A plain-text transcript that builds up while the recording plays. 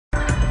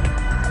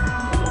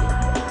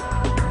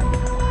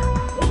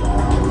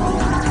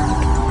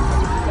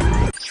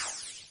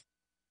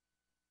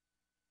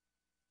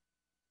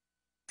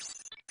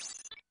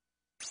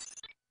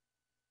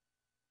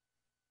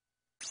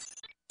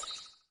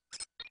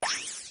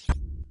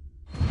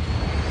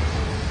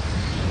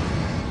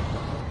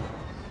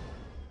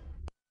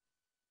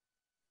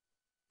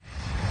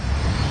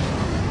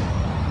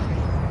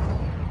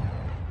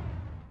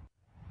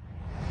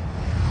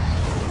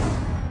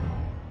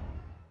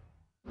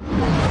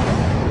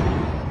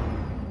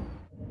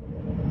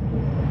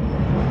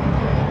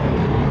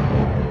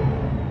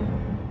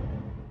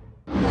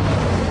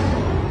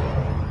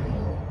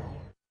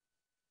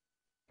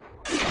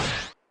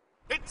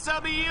It's a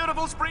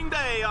beautiful spring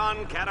day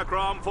on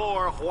Catacrom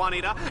for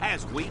Juanita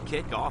as we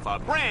kick off a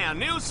brand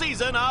new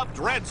season of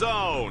Dread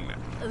Zone.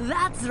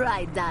 That's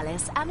right,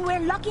 Dallas, and we're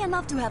lucky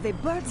enough to have a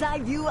bird's eye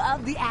view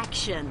of the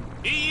action.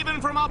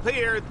 Even from up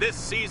here, this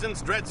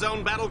season's Dread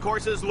Zone battle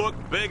courses look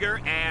bigger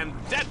and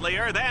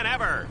deadlier than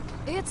ever.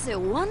 It's a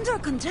wonder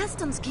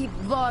contestants keep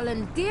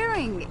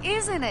volunteering,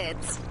 isn't it?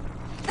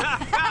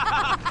 That's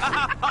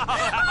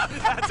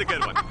a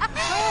good one.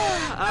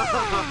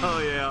 Oh,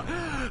 yeah.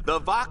 The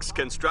Vox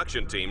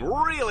construction team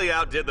really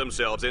outdid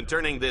themselves in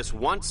turning this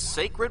once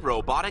sacred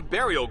robotic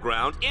burial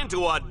ground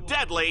into a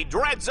deadly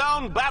Dread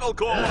Zone battle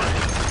course.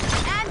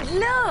 And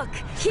look,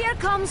 here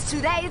comes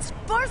today's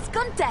first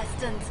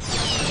contestant.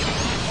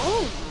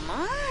 Oh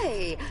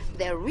my,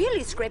 they're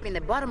really scraping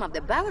the bottom of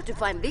the barrel to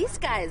find these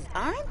guys,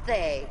 aren't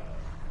they?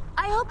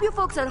 I hope you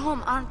folks at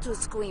home aren't too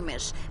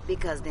squeamish,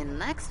 because the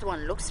next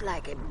one looks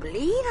like a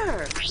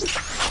bleeder.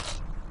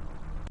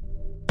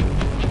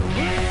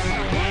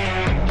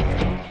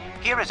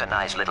 Here is a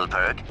nice little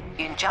perk.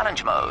 In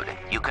challenge mode,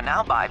 you can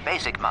now buy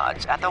basic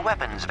mods at the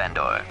weapons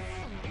vendor.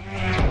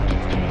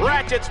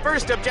 Ratchet's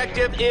first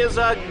objective is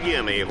a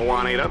gimme,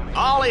 Juanita.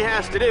 All he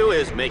has to do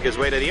is make his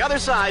way to the other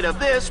side of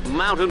this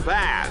mountain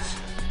pass.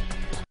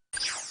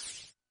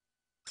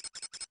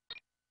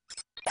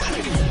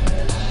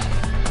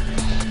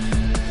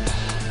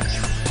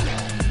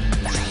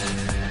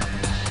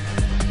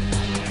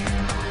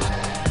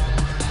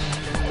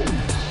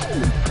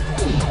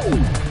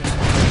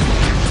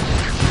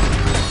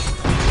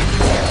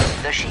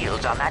 The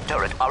shields on that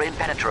turret are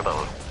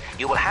impenetrable.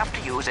 You will have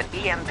to use an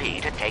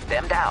EMP to take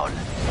them down.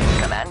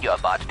 Command your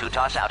bot to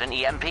toss out an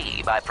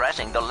EMP by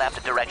pressing the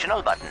left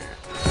directional button.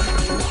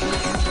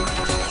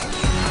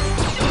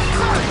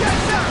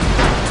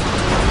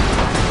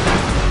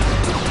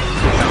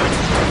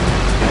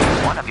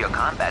 One of your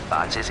combat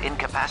bots is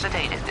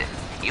incapacitated.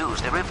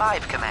 Use the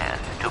revive command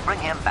to bring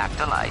him back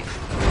to life.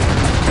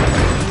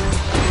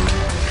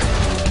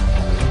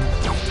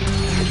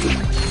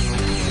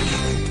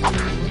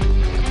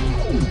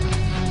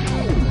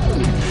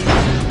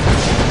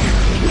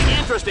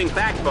 Interesting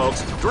fact,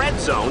 folks, Dread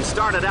Zone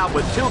started out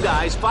with two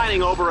guys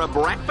fighting over a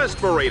breakfast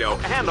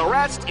burrito, and the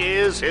rest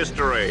is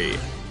history.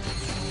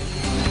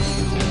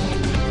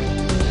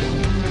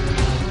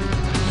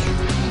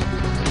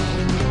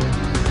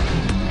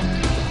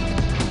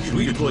 Should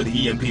we deploy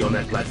the EMP on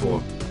that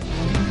platform?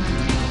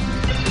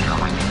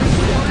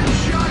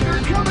 Shocker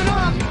coming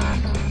up!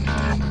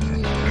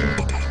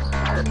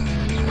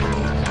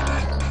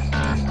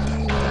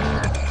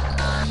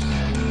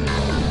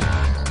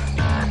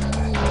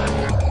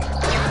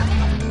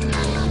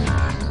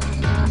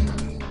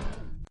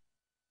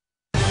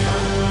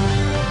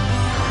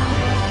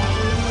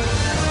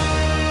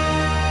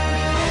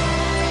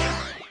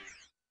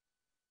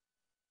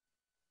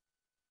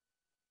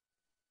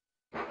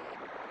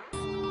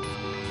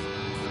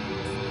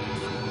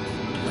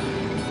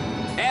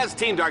 As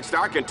Team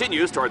Darkstar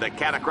continues toward the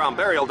Catacrom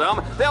Burial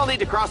Dome, they'll need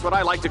to cross what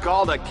I like to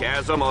call the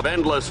chasm of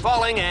endless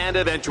falling and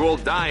eventual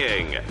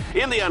dying.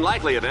 In the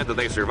unlikely event that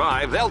they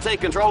survive, they'll take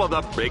control of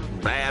the big,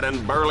 bad,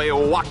 and burly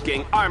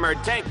walking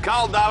armored tank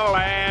called the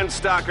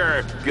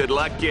Landstalker. Good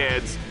luck,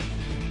 kids.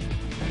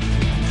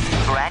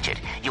 Ratchet,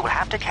 you will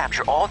have to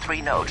capture all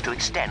 3 nodes to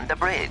extend the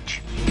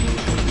bridge.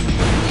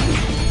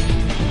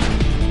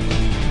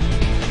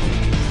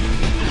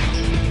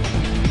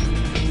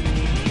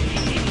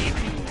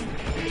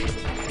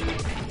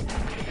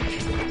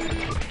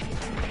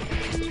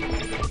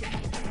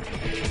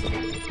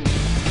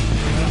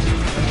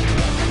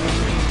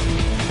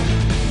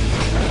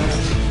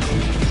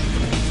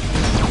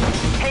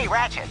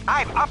 Ratchet,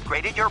 I've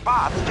upgraded your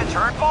bots to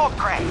turn bolt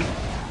crank.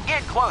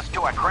 Get close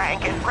to a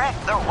crank and press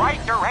the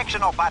right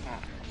directional button.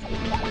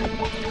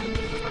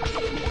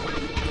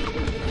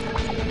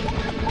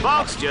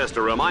 Folks, just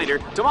a reminder,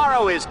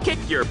 tomorrow is Kick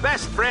Your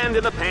Best Friend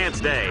in the Pants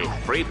Day.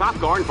 Free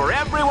popcorn for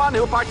everyone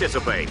who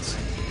participates.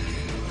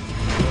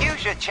 You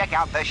should check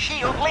out the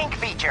Shield Link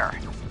feature.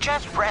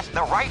 Just press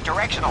the right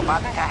directional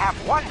button to have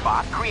one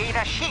bot create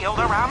a shield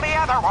around the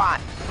other one.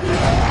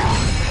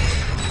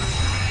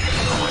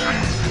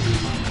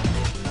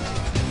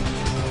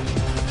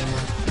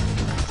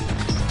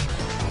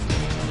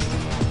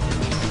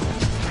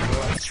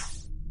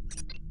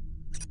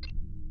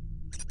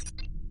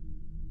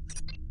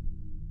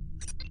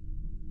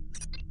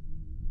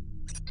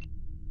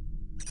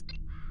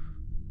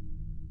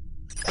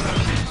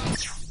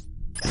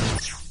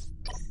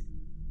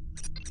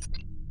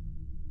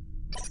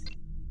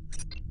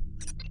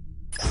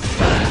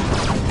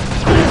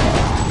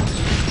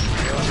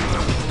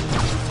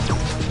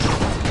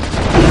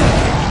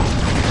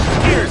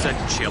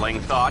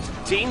 Thought,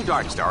 Team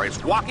Darkstar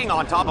is walking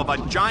on top of a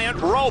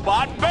giant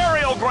robot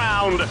burial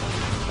ground.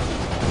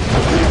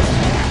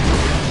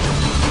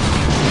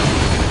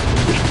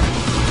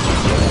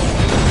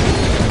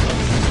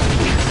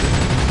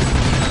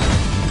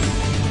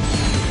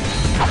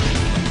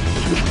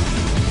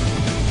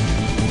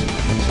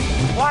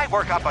 Why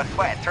work up a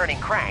sweat turning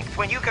cranks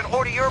when you can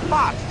order your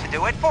bots to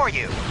do it for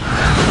you?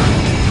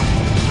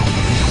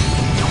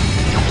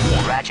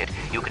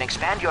 You can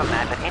expand your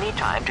map at any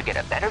time to get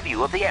a better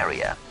view of the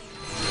area.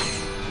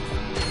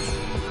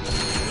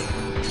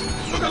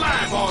 Look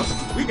alive,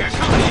 boss! We got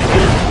company in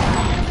here!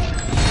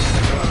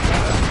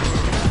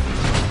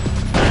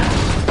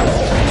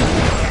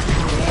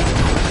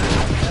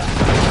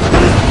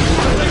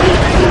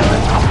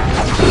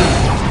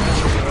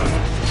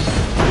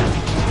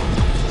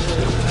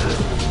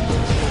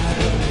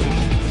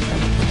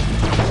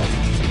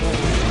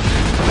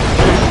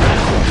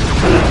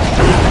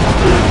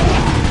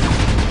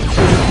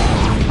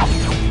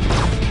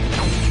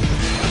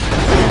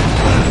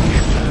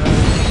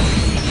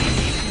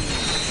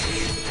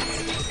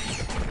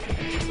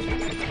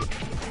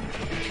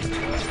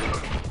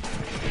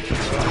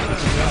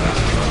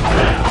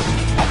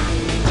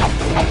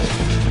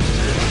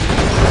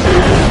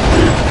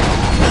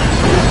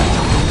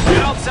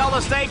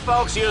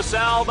 Folks, you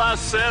sell the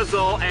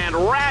sizzle, and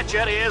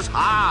Ratchet is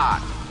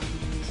hot.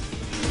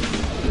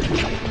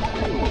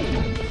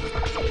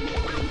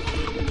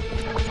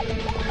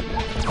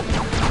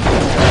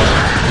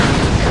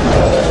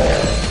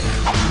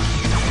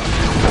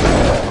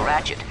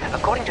 Ratchet,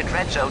 according to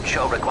Dread Zone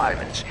show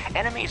requirements,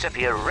 enemies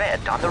appear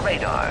red on the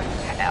radar.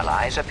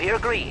 Allies appear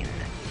green.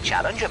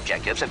 Challenge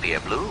objectives appear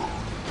blue.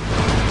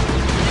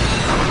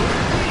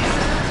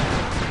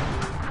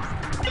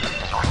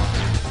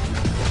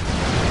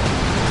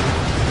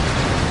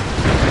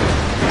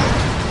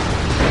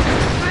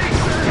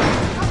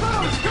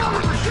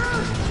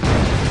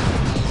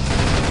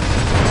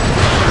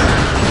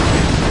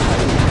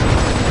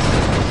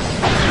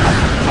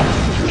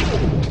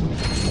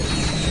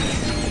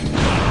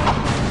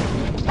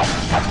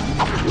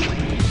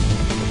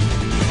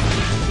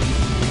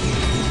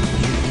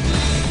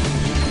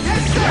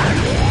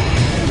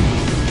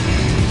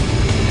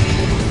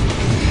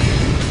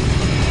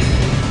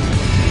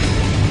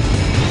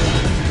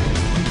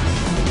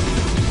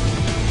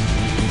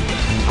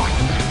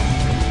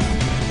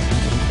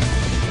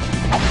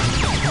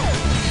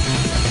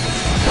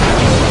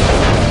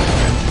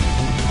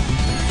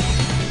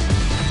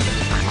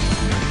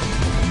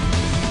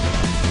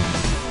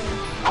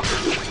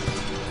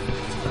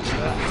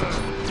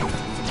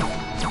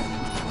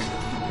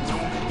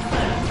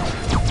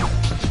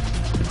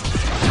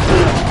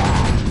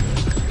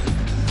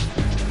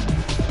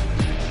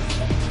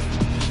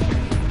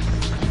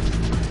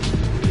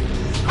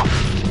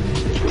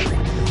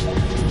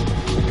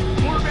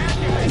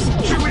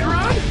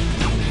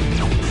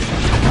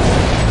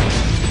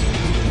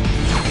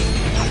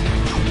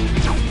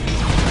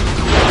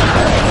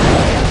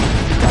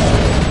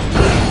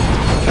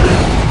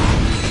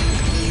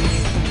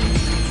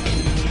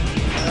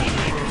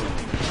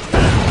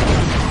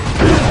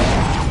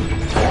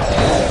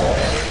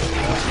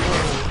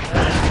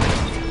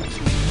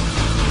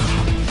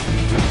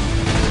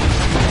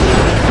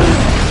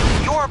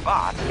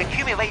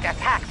 Accumulate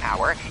attack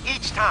power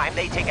each time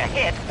they take a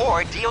hit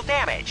or deal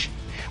damage.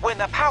 When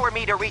the power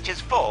meter reaches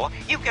full,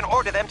 you can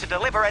order them to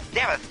deliver a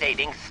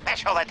devastating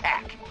special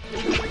attack.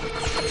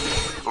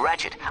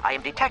 Ratchet, I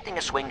am detecting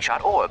a swing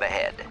shot orb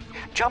ahead.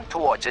 Jump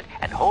towards it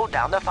and hold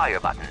down the fire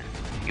button.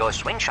 Your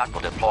swing shot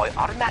will deploy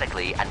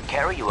automatically and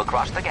carry you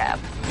across the gap.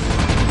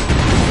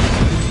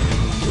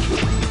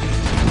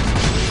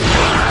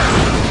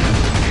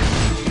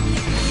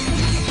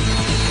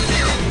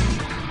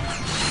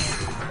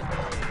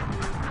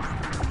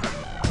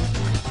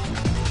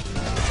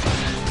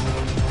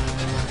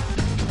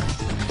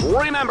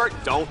 Remember,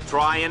 don't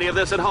try any of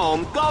this at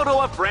home. Go to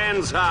a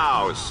friend's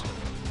house.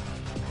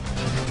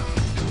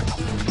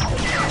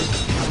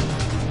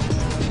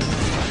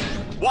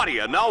 What do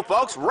you know,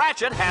 folks?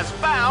 Ratchet has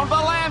found the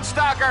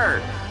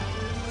Landstalker!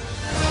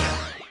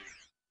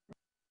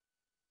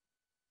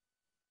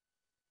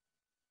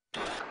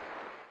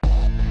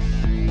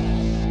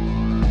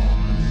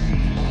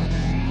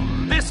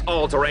 This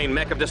all-terrain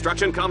mech of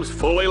destruction comes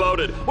fully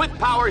loaded with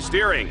power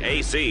steering,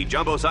 AC,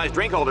 jumbo-sized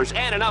drink holders,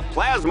 and enough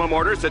plasma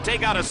mortars to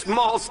take out a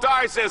small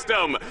star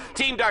system.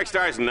 Team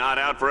Darkstar's not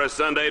out for a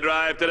Sunday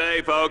drive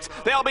today, folks.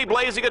 They'll be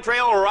blazing a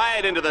trail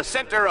right into the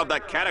center of the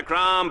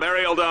Catacrom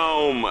Burial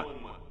Dome.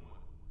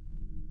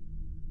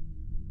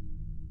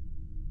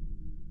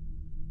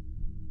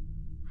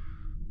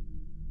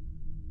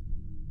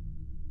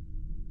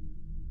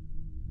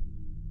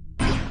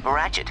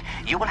 Ratchet,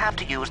 you will have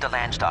to use the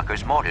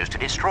Landstalker's mortars to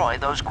destroy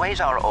those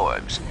quasar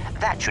orbs.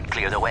 That should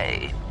clear the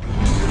way.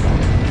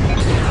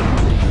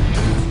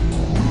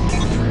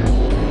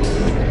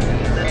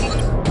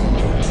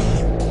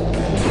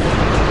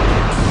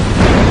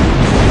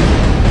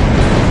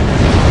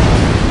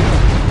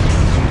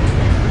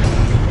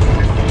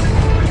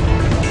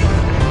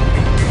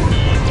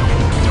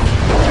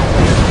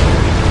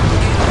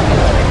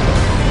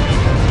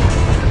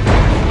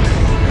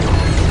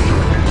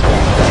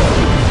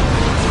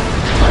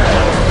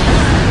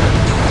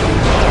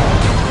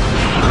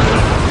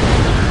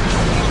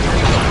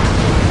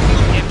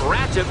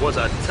 Was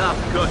a tough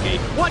cookie.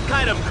 What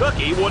kind of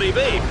cookie would he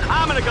be?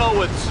 I'm gonna go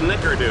with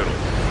Snickerdoodle.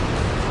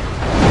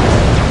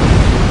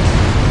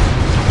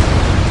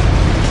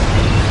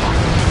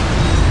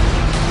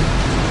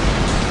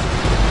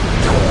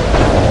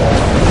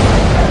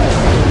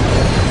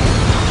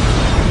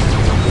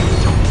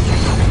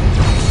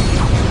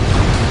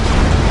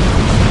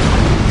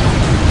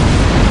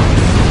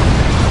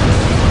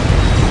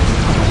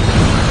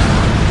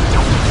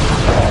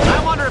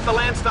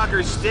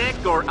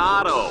 Nick or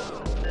Otto?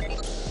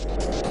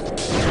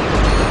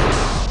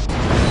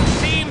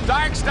 Team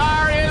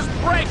Darkstar is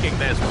breaking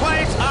this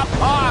place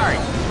apart!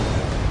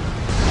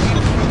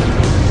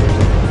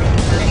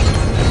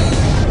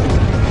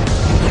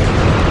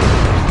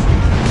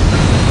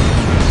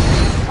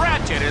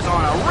 Ratchet is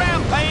on a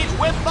rampage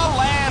with the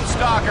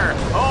Landstalker!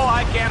 Oh,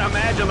 I can't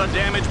imagine the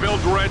damage Bill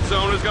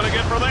Dreadzone is gonna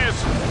get for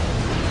this!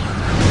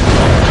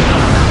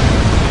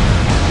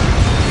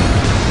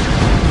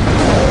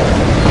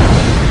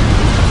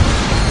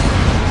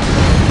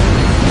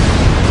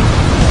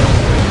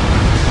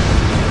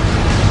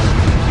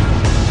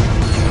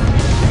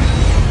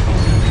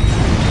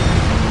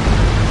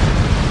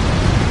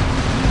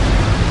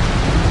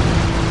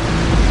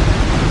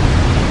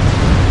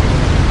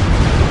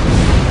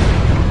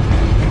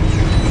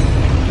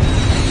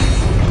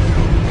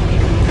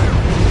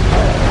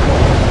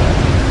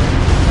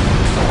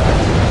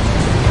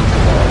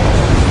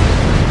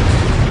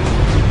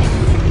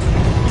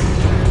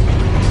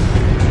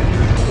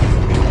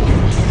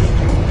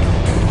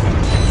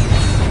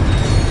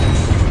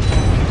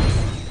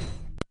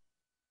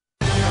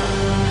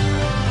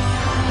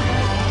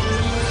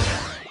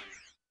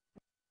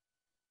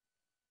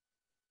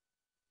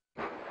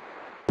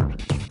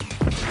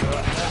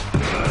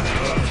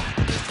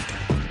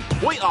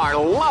 We are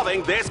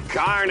loving this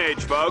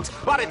carnage, folks,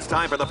 but it's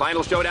time for the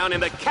final showdown in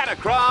the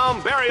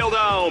Catacrom Burial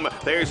Dome.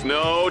 There's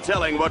no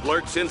telling what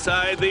lurks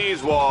inside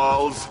these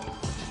walls.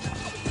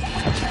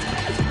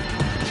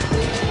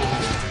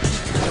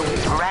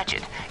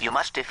 Ratchet, you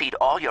must defeat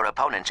all your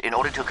opponents in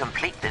order to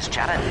complete this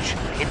challenge.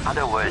 In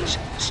other words,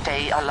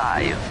 stay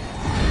alive.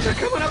 They're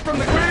coming up from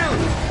the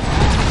ground!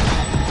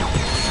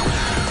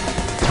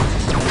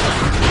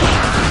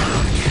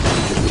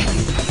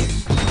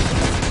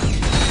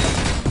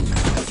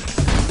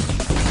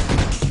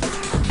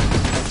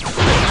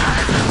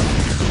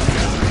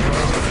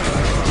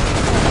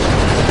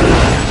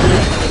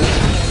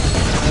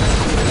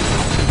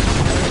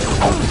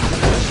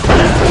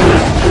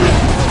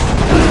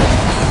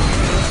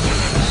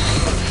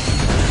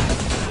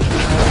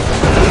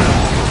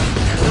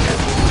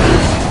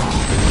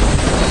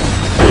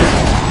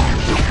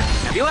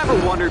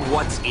 Wondered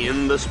what's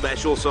in the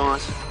special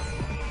sauce?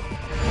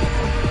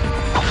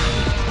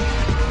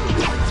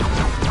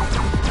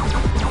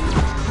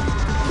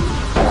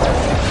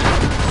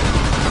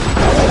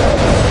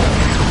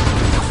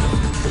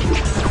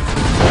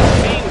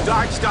 Team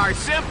Darkstar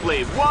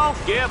simply won't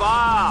give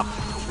up!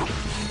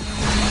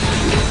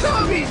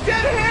 Zombies,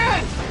 dead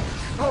ahead!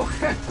 Oh,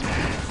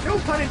 no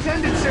pun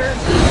intended, sir.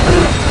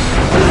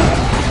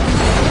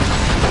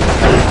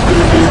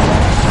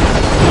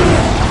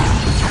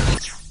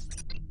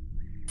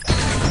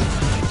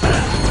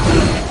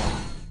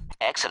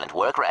 Excellent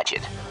work,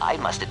 Ratchet. I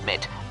must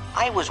admit,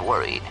 I was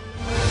worried.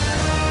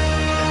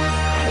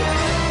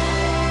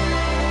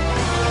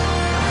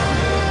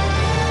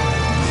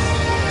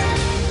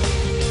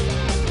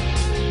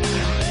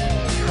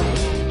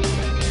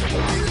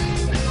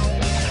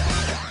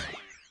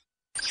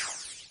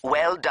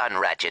 Well done,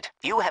 Ratchet.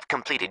 You have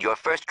completed your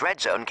first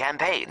Dreadzone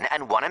campaign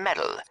and won a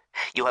medal.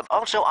 You have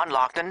also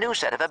unlocked a new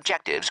set of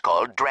objectives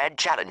called Dread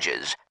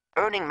Challenges.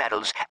 Earning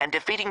medals and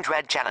defeating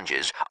Dread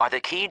Challenges are the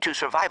key to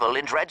survival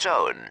in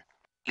Dreadzone.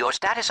 Your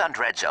status on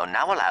Dreadzone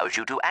now allows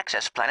you to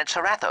access planet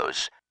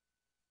Serathos.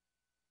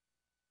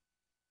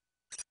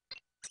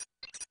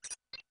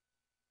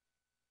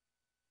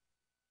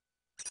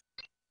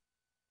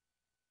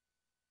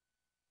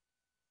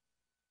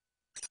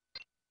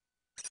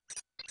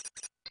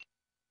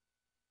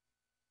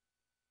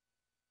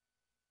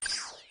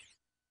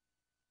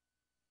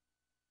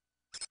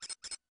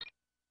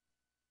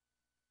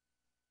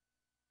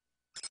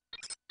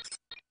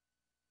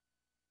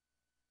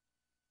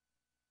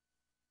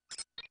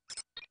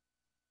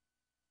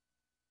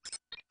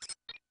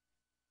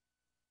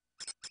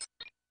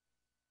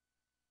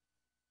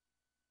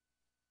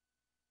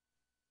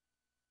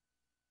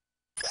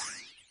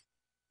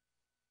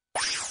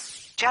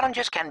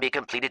 Challenges can be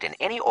completed in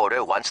any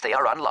order once they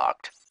are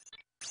unlocked.